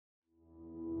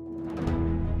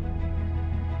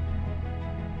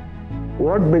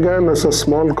What began as a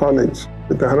small college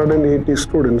with 180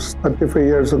 students 35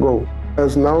 years ago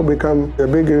has now become a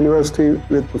big university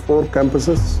with 4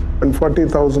 campuses and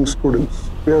 40,000 students.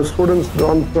 We have students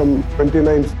drawn from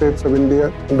 29 states of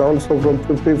India and also from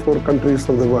 54 countries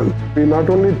of the world. We not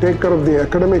only take care of the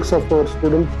academics of our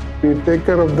students, we take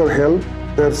care of their health,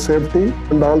 their safety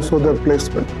and also their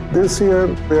placement. This year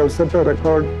we have set a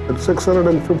record that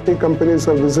 650 companies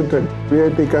have visited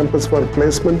VIT campus for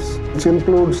placements, which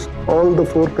includes all the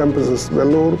 4 campuses,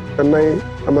 Vellore, Chennai,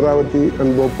 Amaravati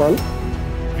and Bhopal.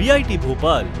 VIT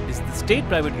Bhopal is the state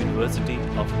private university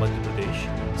of Madhya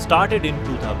Pradesh, started in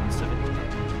 2007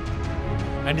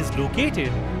 and is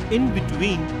located in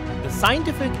between the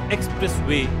scientific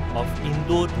expressway of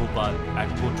Indore-Bhopal at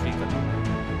Kothri Kalan.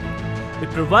 It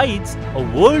provides a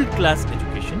world-class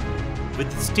education with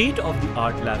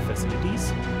state-of-the-art lab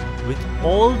facilities with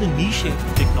all the niche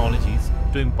technologies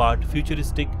to impart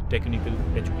futuristic technical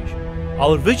education.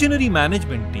 Our visionary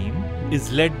management team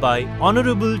is led by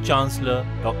Honorable Chancellor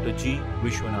Dr. G.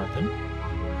 Viswanathan,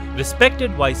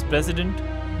 respected Vice President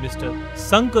Mr.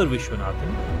 Sankar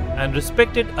Viswanathan and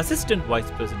respected Assistant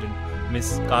Vice President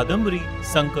Ms. Kadhambari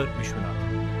Sankar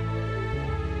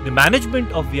Viswanathan. The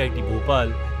management of VIT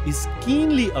Bhopal is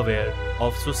keenly aware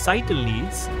of societal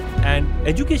needs and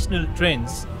educational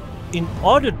trends in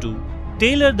order to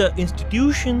tailor the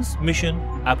institution's mission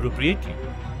appropriately.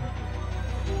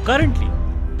 Currently,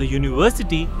 the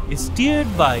university is steered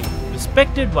by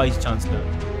respected Vice Chancellor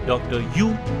Dr. U.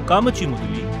 Kamachi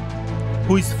Muduli,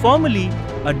 who is formerly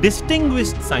a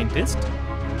distinguished scientist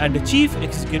and the Chief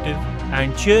Executive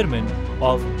and Chairman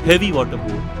of Heavy Water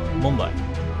Board, Mumbai.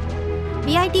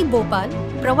 VIT Bhopal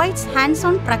provides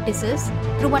hands-on practices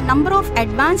through a number of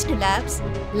advanced labs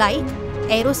like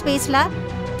Aerospace Lab,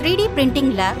 3D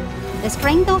Printing Lab, the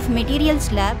Strength of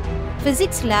Materials Lab,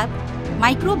 Physics Lab,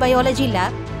 Microbiology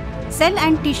Lab, Cell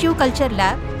and Tissue Culture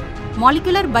Lab,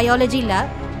 Molecular Biology Lab,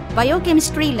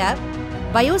 Biochemistry Lab,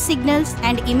 Biosignals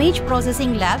and Image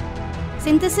Processing Lab,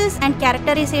 Synthesis and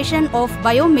Characterization of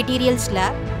Biomaterials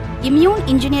Lab, Immune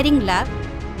Engineering Lab,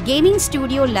 Gaming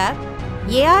Studio Lab,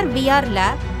 AR/VR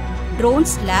Lab,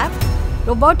 Drones Lab,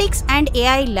 Robotics and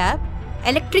AI Lab,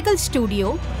 Electrical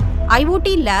Studio,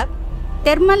 IoT Lab,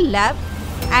 Thermal Lab,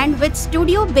 and with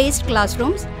studio-based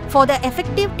classrooms for the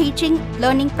effective teaching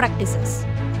learning practices.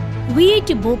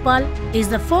 VIT Bhopal is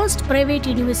the first private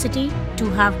university to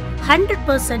have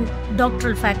 100%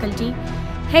 doctoral faculty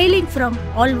hailing from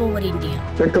all over India.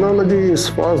 Technology is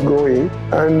fast growing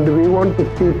and we want to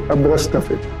keep abreast of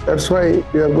it. That's why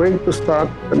we are going to start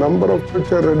a number of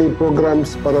future-ready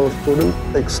programs for our students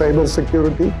like cyber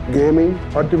security, gaming,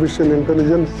 artificial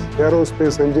intelligence,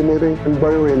 aerospace engineering and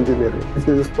bioengineering, which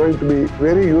is going to be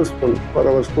very useful for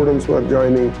our students who are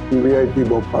joining in VIT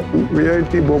Bhopal. In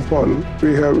VIT Bhopal,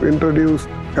 we have introduced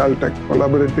Caltech,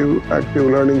 Collaborative Active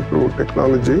Learning Through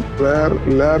Technology, where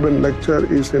lab and lecture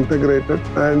is integrated,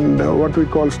 and what we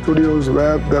call studios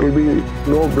where there will be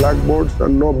no blackboards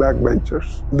and no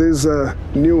backbenchers. This is a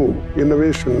new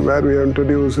innovation where we are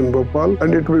introduced in Bhopal,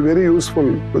 and it will be very useful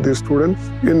to the students.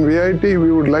 In VIT,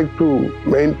 we would like to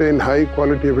maintain high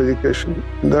quality of education.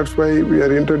 And that's why we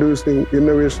are introducing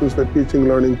innovations in the teaching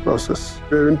learning process.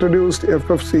 We have introduced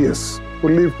FFCS,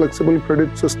 fully flexible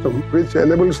credit system, which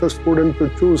enables a student to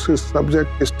choose his subject,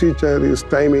 his teacher, his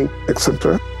timing,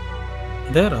 etc.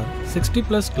 There are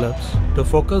 60+ clubs to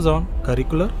focus on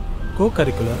curricular,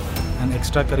 co-curricular and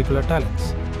extracurricular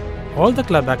talents. All the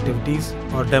club activities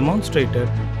are demonstrated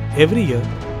every year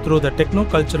through the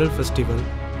Techno-Cultural Festival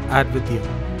at VIT.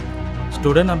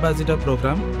 Student Ambassador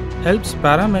Program helps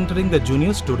para-mentoring the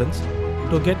junior students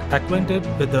to get acquainted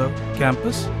with the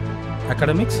campus,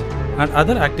 academics and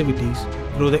other activities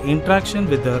through the interaction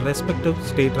with the respective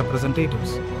state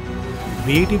representatives.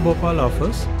 VIT Bhopal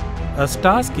offers a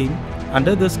star scheme.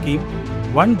 Under the scheme,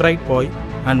 one bright boy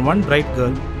and one bright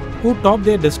girl who topped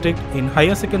their district in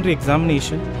higher secondary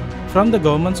examination from the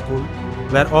government school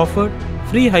were offered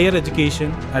free higher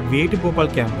education at VIT Bhopal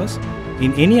campus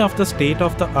in any of the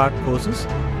state-of-the-art courses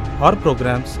or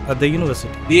programs at the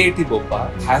university. VIT Bhopal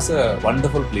has a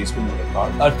wonderful placement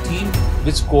record, a team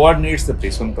which coordinates the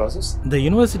placement process. The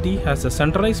university has a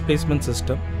centralized placement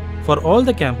system for all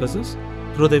the campuses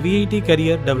through the VIT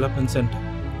Career Development Center.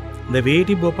 The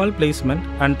VIT Bhopal placement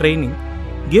and training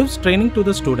gives training to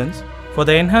the students for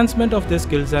the enhancement of their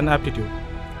skills and aptitude.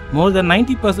 More than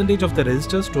 90% of the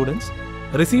registered students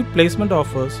received placement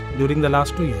offers during the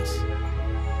last 2 years.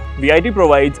 VIT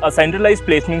provides a centralized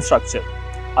placement structure,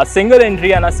 a single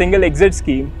entry and a single exit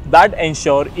scheme that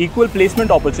ensure equal placement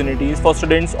opportunities for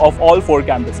students of all 4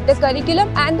 campuses. The curriculum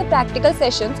and the practical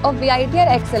sessions of VIT are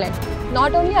excellent.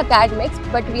 Not only academics,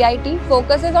 but VIT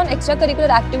focuses on extracurricular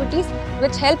activities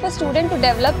which help a student to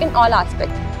develop in all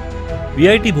aspects.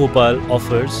 VIT Bhopal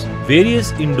offers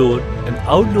various indoor and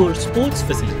outdoor sports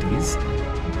facilities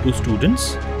to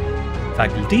students,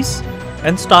 faculties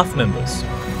and staff members.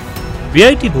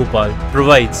 VIT Bhopal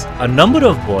provides a number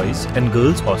of boys and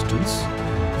girls hostels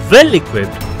well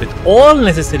equipped with all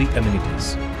necessary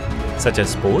amenities such as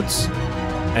sports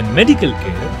and medical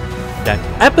care that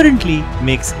apparently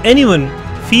makes anyone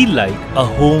feel like a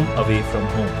home away from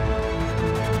home.